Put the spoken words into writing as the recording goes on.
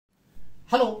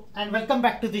Hello and welcome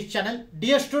back to this channel.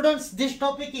 Dear students, this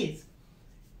topic is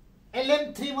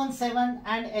LM317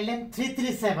 and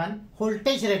LM337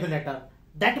 voltage regulator.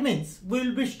 That means we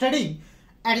will be studying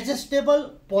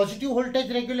adjustable positive voltage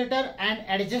regulator and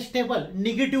adjustable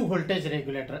negative voltage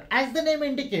regulator. As the name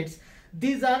indicates,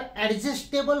 these are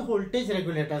adjustable voltage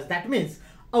regulators. That means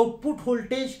output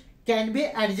voltage can be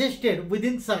adjusted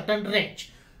within certain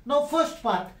range. Now first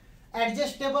part,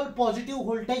 adjustable positive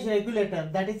voltage regulator,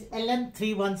 that is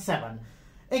LM317.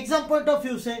 Exam point of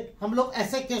view से हम लोग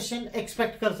ऐसे question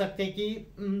expect कर सकते हैं कि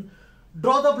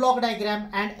draw the block diagram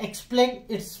and explain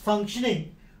it's functioning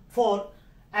for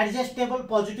adjustable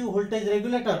positive voltage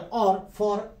regulator और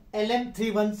for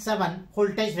LM317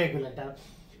 voltage regulator.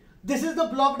 This is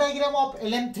the block diagram of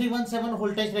LM317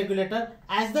 voltage regulator.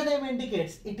 As the name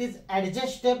indicates, it is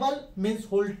adjustable, means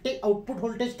voltage, output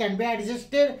voltage can be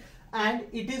adjusted, and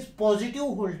it is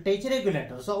positive voltage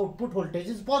regulator. So output voltage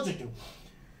is positive.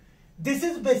 This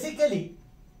is basically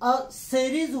a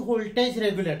series voltage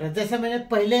regulator. जैसे मैंने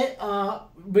पहले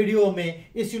video में,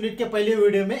 इस unit के पहले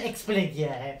video में explain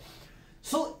किया है.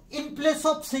 So in place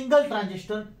of single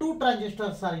transistor, two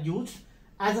transistors are used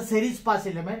as a series pass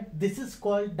element. This is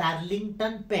called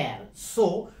Darlington pair. So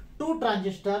two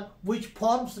transistor which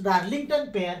forms Darlington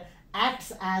pair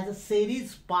acts as a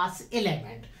series pass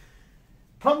element.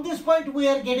 From this point we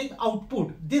are getting output.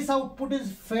 This output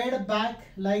is fed back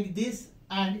like this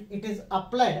and it is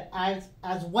applied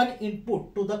as one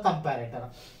input to the comparator.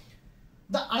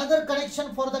 The another connection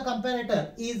for the comparator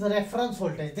is reference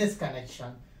voltage, this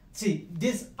connection. See,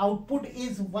 this output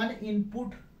is one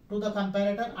input to the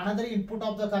comparator, another input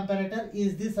of the comparator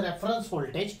is this reference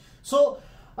voltage. So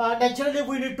naturally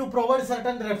we need to provide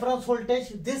certain reference voltage.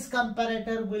 This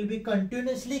comparator will be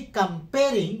continuously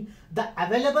comparing the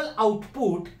available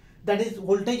output, that is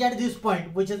voltage at this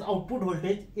point, which is output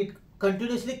voltage. It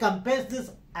continuously compares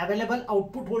this available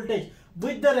output voltage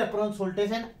with the reference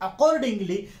voltage, and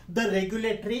accordingly the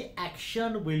regulatory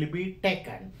action will be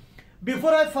taken.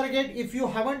 Before I forget, if you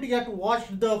haven't yet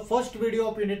watched the first video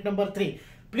of unit number 3,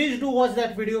 please do watch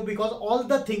that video, because all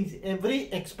the things,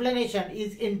 every explanation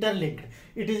is interlinked.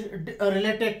 It is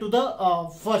related to the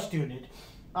first unit,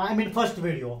 first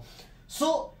video.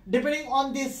 So depending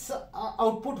on this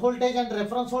output voltage and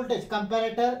reference voltage,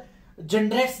 comparator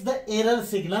generates the error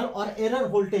signal or error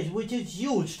voltage, which is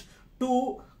used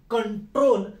to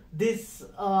control this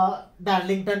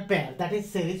Darlington pair, that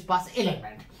is series pass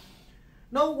element.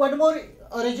 Now one more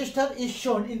resistor is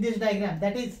shown in this diagram,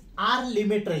 that is R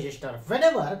limit resistor.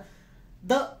 Whenever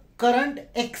the current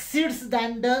exceeds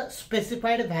than the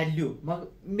specified value,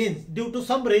 means due to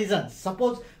some reasons,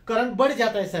 suppose current बढ़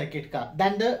जाता है circuit का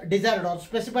than the desired or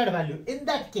specified value, in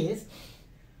that case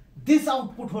this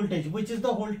output voltage, which is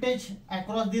the voltage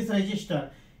across this resistor,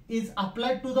 is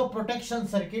applied to the protection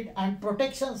circuit, and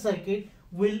protection circuit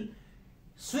will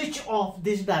switch off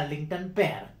this Darlington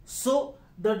pair. So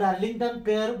the Darlington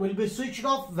pair will be switched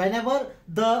off whenever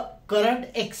the current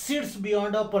exceeds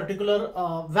beyond a particular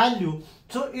value.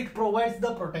 So it provides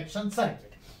the protection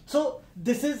circuit. So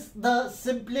this is the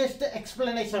simplest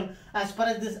explanation as far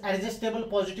as this adjustable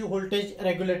positive voltage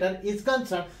regulator is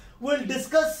concerned. We'll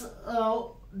discuss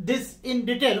this in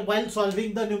detail while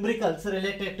solving the numericals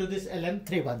related to this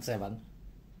LM317.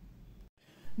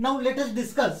 Now let us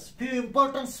discuss few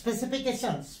important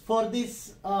specifications for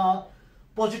this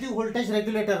positive voltage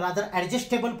regulator, rather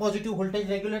adjustable positive voltage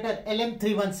regulator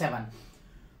LM317.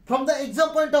 From the exam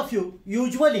point of view,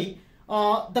 usually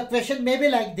the question may be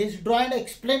like this: draw and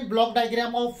explain block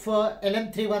diagram of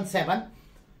LM317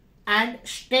 and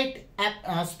state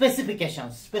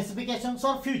specifications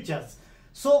or features.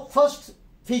 So first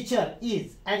feature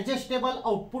is adjustable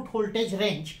output voltage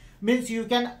range, means you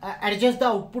can adjust the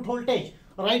output voltage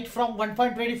right from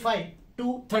 1.25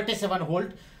 to 37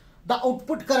 volt. The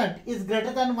output current is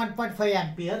greater than 1.5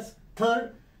 amperes.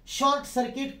 Third, short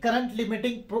circuit current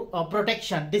limiting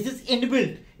protection. This is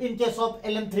inbuilt in case of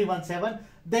LM317.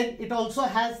 Then it also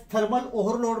has thermal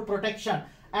overload protection.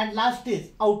 And last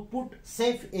is output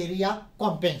safe area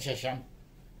compensation.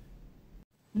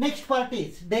 Next part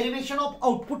is derivation of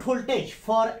output voltage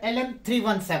for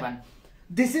LM317.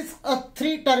 This is a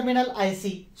 3-terminal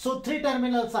IC. So 3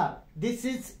 terminals are, this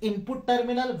is input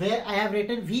terminal where I have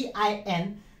written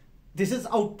VIN. This is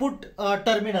output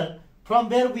terminal from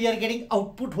where we are getting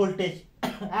output voltage,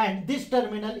 and this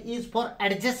terminal is for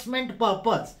adjustment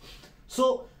purpose.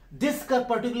 So this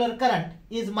particular current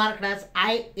is marked as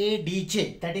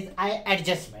IADJ, that is I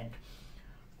adjustment.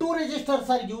 Two resistors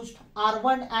are used,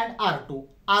 R1 and R2.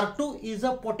 R2 is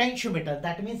a potentiometer,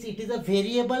 that means it is a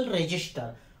variable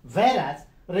resistor, whereas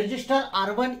resistor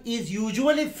R1 is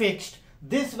usually fixed,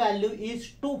 this value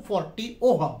is 240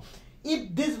 ohm.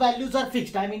 If these values are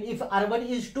fixed, I mean if R1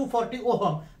 is 240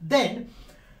 ohm, then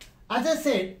as I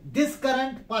said, this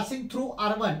current passing through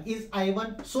R1 is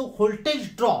I1. So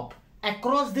voltage drop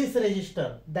across this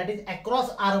resistor, that is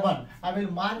across R1, I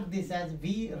will mark this as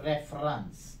V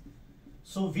reference.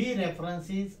 So V reference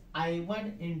is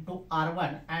I1 into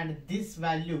R1, and this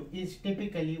value is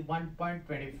typically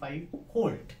 1.25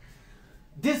 volt.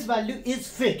 This value is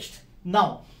fixed.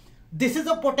 Now, this is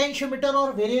a potentiometer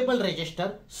or variable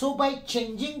resistor. So by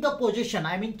changing the position,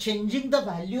 I mean changing the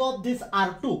value of this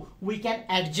R2, we can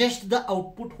adjust the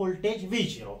output voltage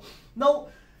V0. Now,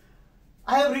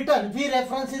 I have written V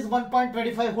reference is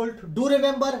 1.25 volt. Do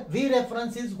remember, V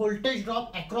reference is voltage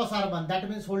drop across R1. That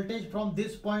means voltage from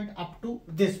this point up to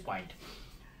this point.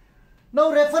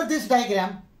 Now refer this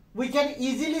diagram. We can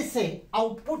easily say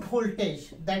output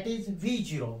voltage, that is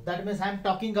V0. That means I am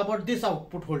talking about this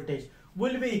output voltage,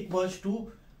 will be equals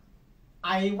to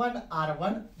I1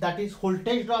 R1, that is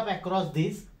voltage drop across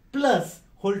this, plus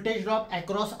voltage drop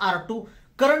across R2.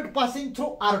 Current passing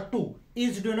through R2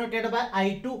 is denoted by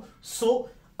I2. So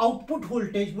output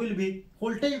voltage will be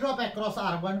voltage drop across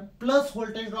R1 plus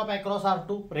voltage drop across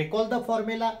R2. Recall the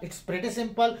formula, it's pretty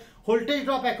simple. Voltage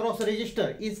drop across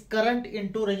resistor is current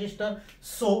into resistor.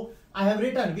 So I have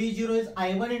written V0 is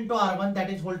I1 into R1, that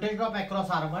is voltage drop across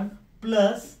R1,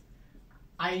 plus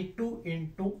I2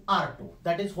 into R2,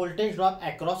 that is voltage drop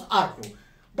across R2.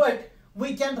 But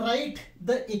we can write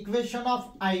the equation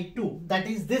of I2, that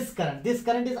is this current. This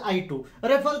current is I2.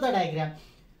 Refer the diagram.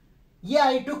 ये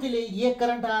I2 के लिए ये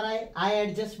current आ रहा है, I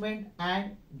adjustment,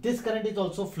 and this current is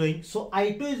also flowing. So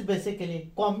I2 is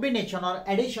basically combination or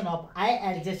addition of I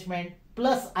adjustment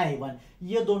plus I1.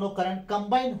 ये दोनों current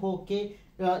combine होके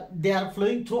they are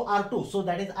flowing through R2. So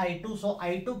that is I2. So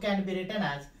I2 can be written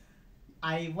as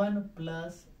I1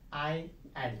 plus I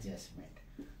adjustment.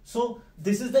 So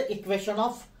this is the equation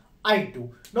of I2.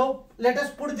 Now let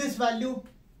us put this value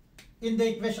in the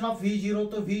equation of V0.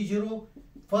 तो V0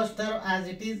 first term as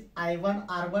it is I1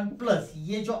 R1 plus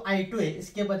ये जो I2 है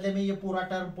इसके बदले में ये पूरा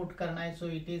term put करना है. So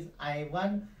it is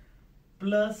I1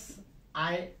 plus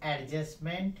I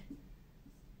adjustment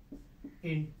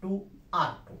into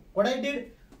R2. What I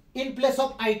did, in place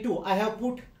of I2 I have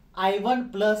put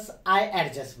I1 plus I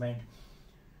adjustment.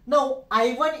 Now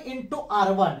I1 into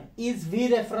R1 is V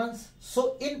reference.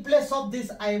 So in place of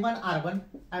this I1 R1,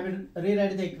 I will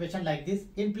rewrite the equation like this.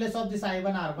 In place of this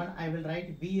I1 R1, I will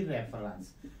write V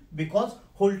reference, because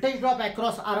voltage drop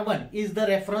across R1 is the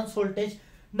reference voltage.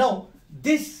 Now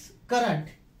this current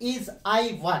is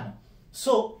I1.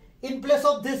 So in place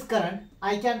of this current,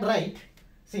 I can write,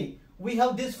 see, we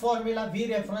have this formula,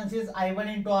 V reference is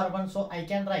I1 into R1. So I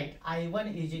can write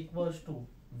I1 is equals to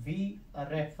V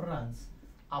reference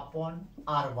upon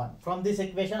R1. From this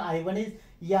equation I1 is,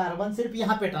 ये R1 सिर्फ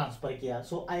यहाँ पे transfer किया.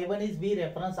 So I1 is V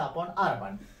reference upon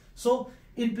R1. So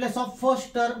in place of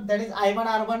first term, that is I1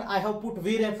 R1, I have put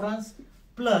V reference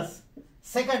plus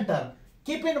second term.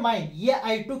 Keep in mind, ये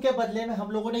I2 के बदले में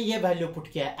हम लोगों ने ये वैल्यू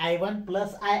पुट किया है I1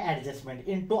 plus I adjustment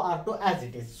into R2 as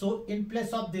it is. So in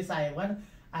place of this I1,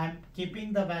 I am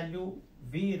keeping the value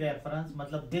V reference,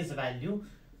 मतलब this value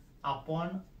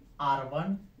upon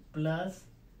R1 plus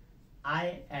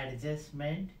I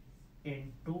adjustment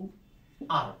into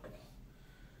R2.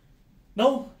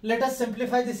 Now let us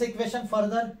simplify this equation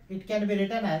further. It can be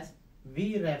written as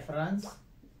V reference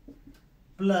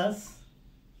plus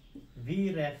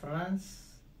V reference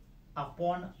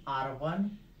upon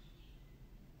R1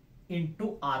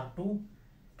 into R2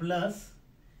 plus,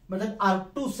 मतलब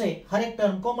R2 से हर एक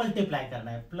term को multiply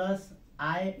करना है, plus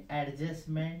I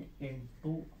adjustment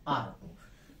into R2.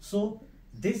 So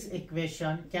this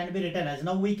equation can be written as,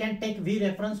 now we can take V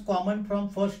reference common from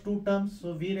first two terms.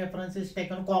 So V reference is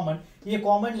taken common. ये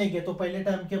common लेंगे तो पहले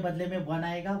term के बदले में 1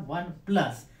 आएगा, 1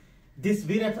 plus this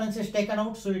V reference is taken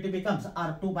out, so it becomes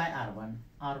R2 by R1,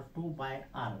 R2 by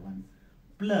R1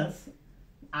 plus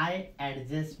I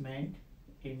adjustment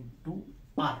into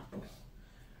R2.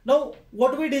 Now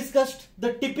what we discussed,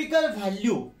 the typical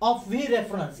value of V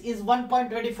reference is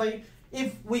 1.25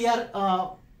 if we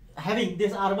are having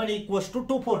this R1 equals to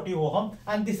 240 ohm,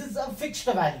 and this is a fixed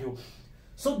value.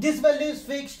 So this value is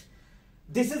fixed,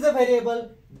 this is a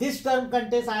variable, this term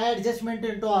contains I adjustment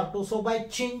into R2. So by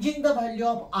changing the value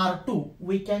of R2,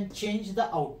 we can change the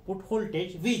output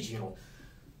voltage V0.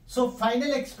 So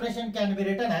final expression can be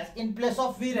written as, in place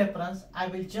of V reference, I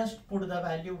will just put the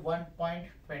value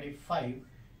 1.25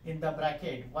 in the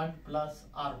bracket 1 plus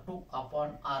R2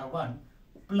 upon R1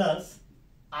 plus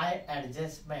I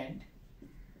adjustment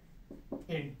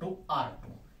into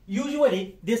R2.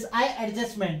 Usually this I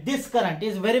adjustment, this current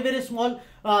is very small,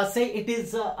 say it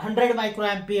is 100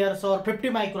 microamperes or 50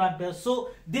 microamperes, so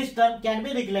this term can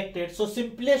be neglected. So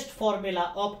simplest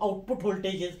formula of output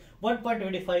voltage is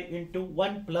 1.25 into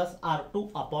 1 plus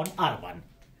R2 upon R1.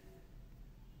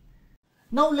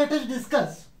 Now let us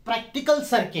discuss practical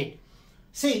circuit.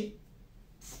 See,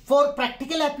 for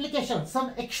practical application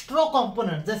some extra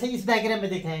components, जैसे इस diagram में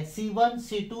देखा है C1,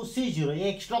 C2, C0,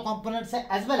 ये extra components है,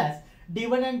 as well as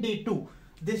D1 and D2.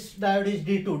 This diode is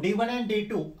D2. D1 and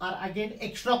D2 are again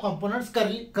extra components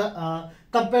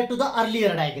compared to the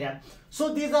earlier diagram.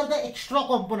 So these are the extra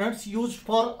components used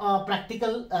for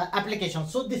practical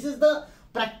applications. So this is the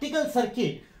practical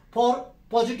circuit for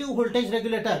positive voltage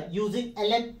regulator using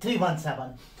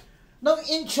LM317. Now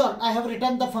in short, I have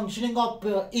written the functioning of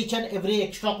each and every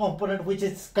extra component which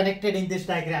is connected in this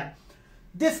diagram.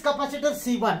 This capacitor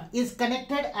C1 is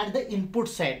connected at the input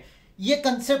side. ये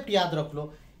concept याद रख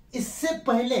लो, इससे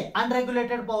पहले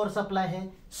unregulated power supply है.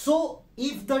 So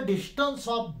if the distance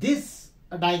of this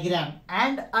diagram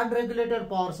and unregulated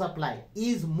power supply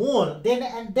is more than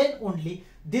and then only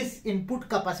this input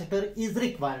capacitor is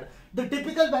required. The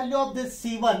typical value of this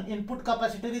C1 input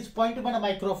capacitor is 0.1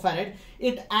 microfarad.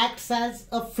 It acts as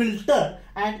a filter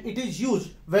and it is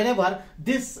used whenever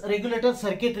this regulator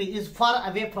circuitry is far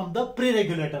away from the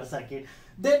pre-regulator circuit.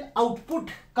 Then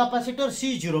output capacitor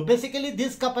C0. Basically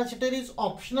this capacitor is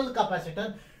optional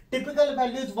capacitor. Typical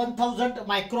value is 1000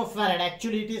 microfarad.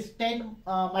 Actually it is 10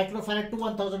 microfarad to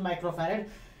 1000 microfarad.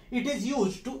 It is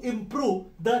used to improve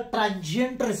the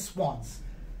transient response.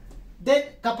 Then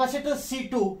capacitor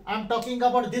C2, I am talking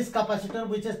about this capacitor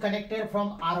which is connected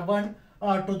from R1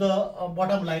 to the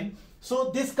bottom line. So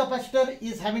this capacitor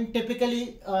is having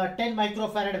typically 10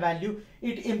 microfarad value.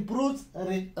 It improves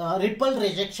ripple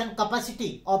rejection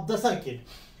capacity of the circuit.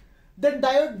 Then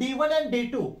diode D1 and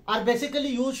D2 are basically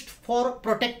used for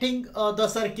protecting the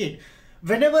circuit.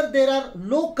 Whenever there are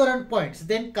low current points,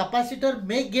 then capacitor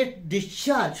may get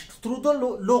discharged through the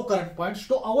low current points.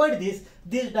 To avoid this,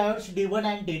 these diodes D1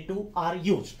 and D2 are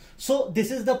used. So this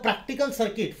is the practical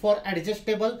circuit for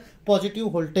adjustable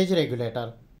positive voltage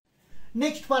regulator.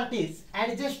 Next part is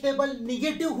adjustable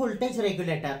negative voltage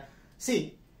regulator.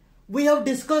 See, we have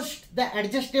discussed the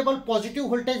adjustable positive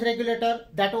voltage regulator,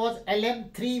 that was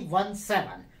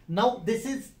LM317. Now this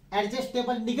is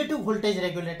adjustable negative voltage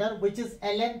regulator which is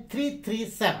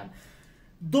LM337.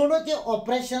 दोनों के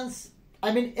operations,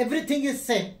 I mean everything is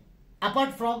same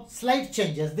apart from slight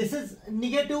changes. This is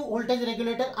negative voltage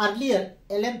regulator. Earlier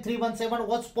LM317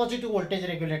 was positive voltage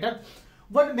regulator.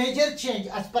 One major change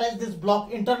as far as this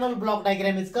block internal block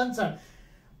diagram is concerned,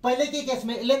 पहले के case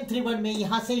में LM31 में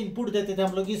यहाँ से input देते थे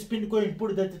हम लोग, इस पिन को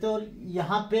इनपुट देते थे और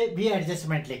यहाँ पे भी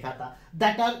एडजस्टमेंट लिखा था.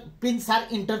 That are pins are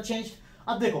interchanged.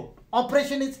 अब देखो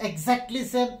operation is exactly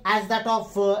same as that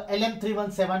of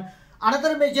LM317.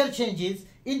 Another major change is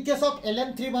in case of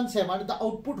LM317 the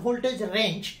output voltage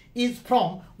range is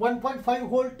from 1.5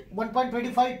 volt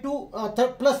 1.25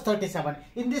 to plus 37.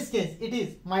 In this case it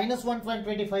is minus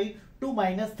 1.25 to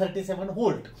minus 37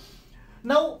 volt.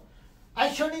 Now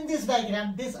as shown in this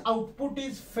diagram, this output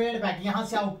is fed back. यहाँ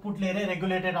से output ले रहे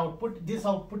regulated output. This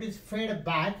output is fed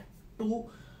back to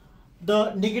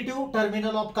the negative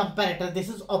terminal of comparator. This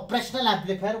is operational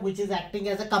amplifier which is acting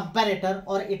as a comparator,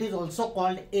 or it is also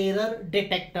called error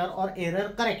detector or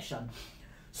error correction.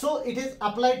 So it is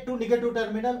applied to negative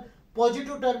terminal.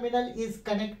 Positive terminal is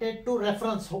connected to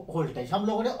reference voltage. हम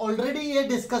लोगों ने already ये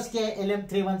discuss किया है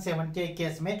LM317 के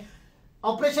case में.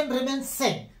 Operation remains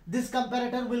same. This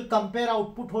comparator will compare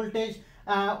output voltage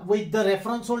with the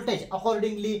reference voltage.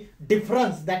 Accordingly,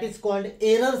 difference, that is called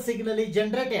error signal, is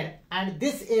generated, and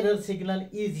this error signal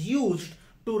is used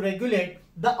to regulate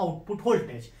the output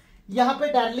voltage. यहाँ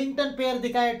पे Darlington pair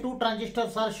दिखा है, two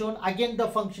transistors are shown. Again the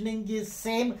functioning is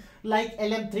same like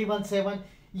LM317.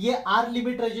 ये R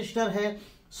limit resistor है.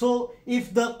 So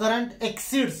if the current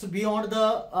exceeds beyond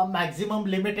the maximum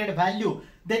limited value,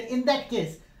 then in that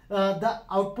case the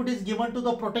output is given to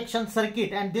the protection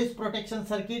circuit, and this protection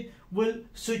circuit will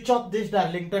switch off this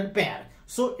Darlington pair,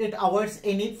 so it avoids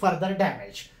any further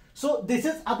damage. So this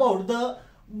is about the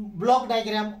block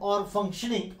diagram or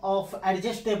functioning of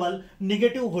adjustable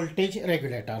negative voltage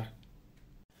regulator.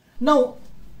 Now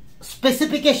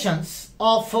specifications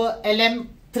of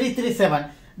LM337.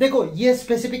 देखो ये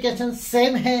specification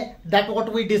same है that what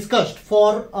we discussed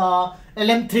for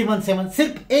LM317.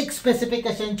 सिर्फ एक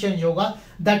specification change होगा,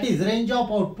 that is range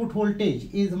of output voltage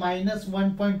is minus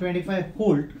 1.25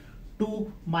 volt to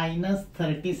minus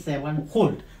 37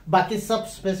 volt. बाकी सब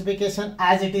specification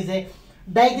as it is है.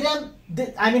 Diagram,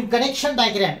 I mean connection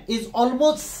diagram is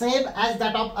almost same as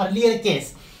that of earlier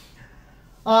case.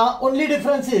 Only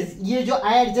difference is ये जो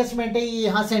आई adjustment है ये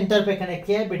यहाँ centre पे connect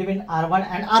किया है between R1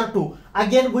 and R2.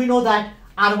 Again we know that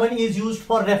R1 is used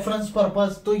for reference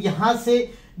purpose. तो यहां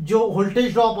से जो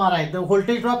वोल्टेज ड्रॉप आ रहा है, the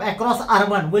voltage drop across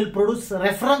R1 will produce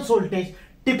reference voltage.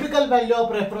 Typical value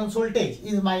of reference voltage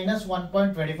is minus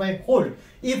 1.25 volt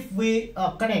if we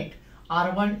connect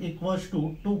R1 equals to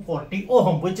 240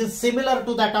 ohm, which is similar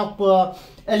to that of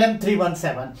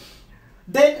LM317.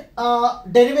 Then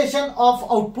derivation of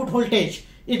output voltage,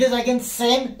 it is again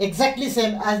same, exactly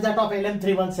same as that of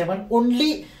LM317.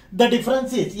 Only the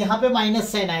difference is यहाँ पे minus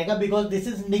sign आएगा because this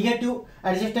is negative,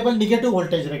 adjustable negative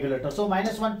voltage regulator. So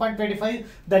minus 1.25,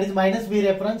 that is minus V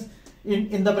reference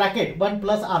in the bracket 1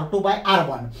 plus R2 by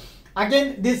R1.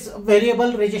 Again, this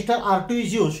variable resistor R2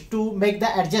 is used to make the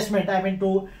adjustment, I mean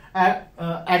to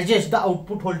adjust the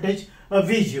output voltage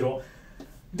V0.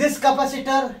 This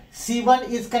capacitor C1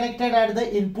 is connected at the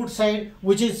input side,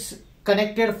 which is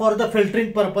connected for the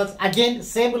filtering purpose. Again,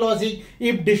 same logic.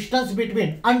 If distance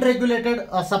between unregulated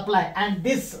supply and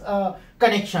this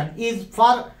connection is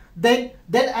far, then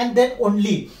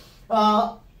only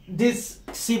this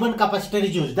C1 capacitor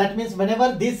is used. That means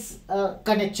whenever this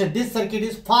connection, this circuit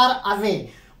is far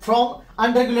away from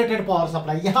unregulated power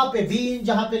supply, यहाँ पे V in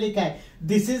जहाँ पे लिखा है,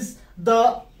 this is the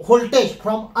voltage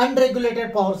from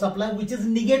unregulated power supply, which is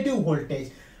negative voltage.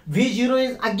 V0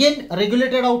 is again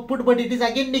regulated output, but it is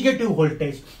again negative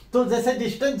voltage. तो जैसे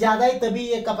distance ज्यादा है तभी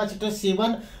ये capacitor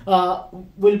C1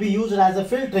 will be used as a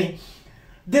filtering.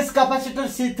 This capacitor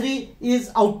C3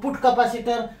 is output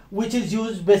capacitor, which is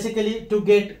used basically to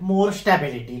get more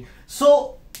stability.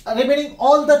 So remaining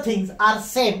all the things are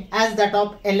same as that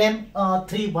of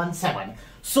LM317.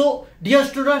 So dear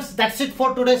students, that's it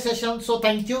for today's session. So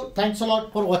thank you. Thanks a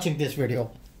lot for watching this video.